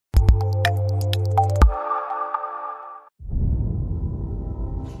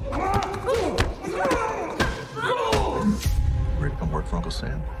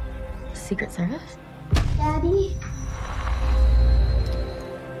Sam? Secret Service? Daddy?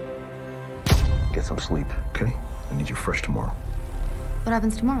 Get some sleep, okay? I need you fresh tomorrow. What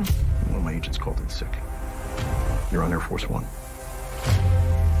happens tomorrow? One of my agents called in sick. You're on Air Force One.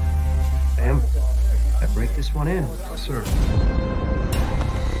 Sam, I break this one in. Yes, sir.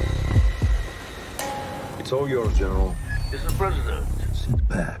 It's all yours, General. Mr. President. Sit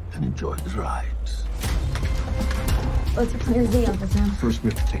back and enjoy the rides. What's your plan Z, Uncle Sam? First, we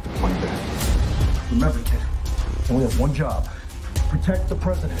have to take the plane back. Remember, kid, you only have one job. Protect the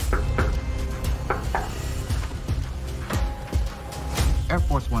president. Air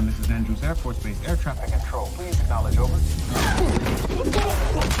Force One, this is Andrews Air Force Base. Air traffic control. Please acknowledge, over.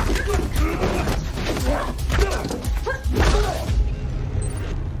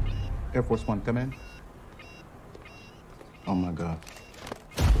 Air Force One, come in. Oh my God.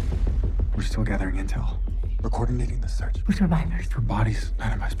 We're still gathering intel. We're coordinating the search. We're survivors. For bodies,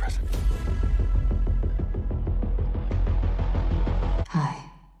 not Vice President. Hi.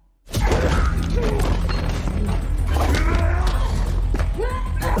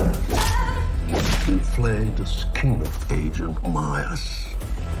 We flayed the skin of Agent Myers,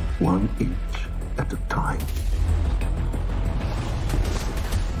 one inch at a time.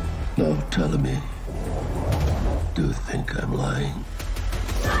 Now tell me, do you think I'm lying?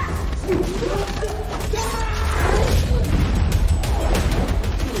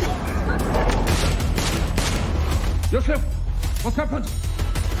 Joseph, what's happened?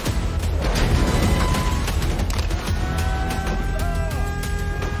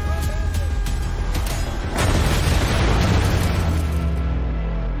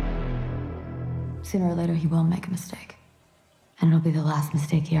 Sooner or later, he will make a mistake. And it'll be the last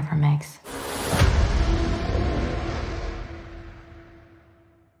mistake he ever makes.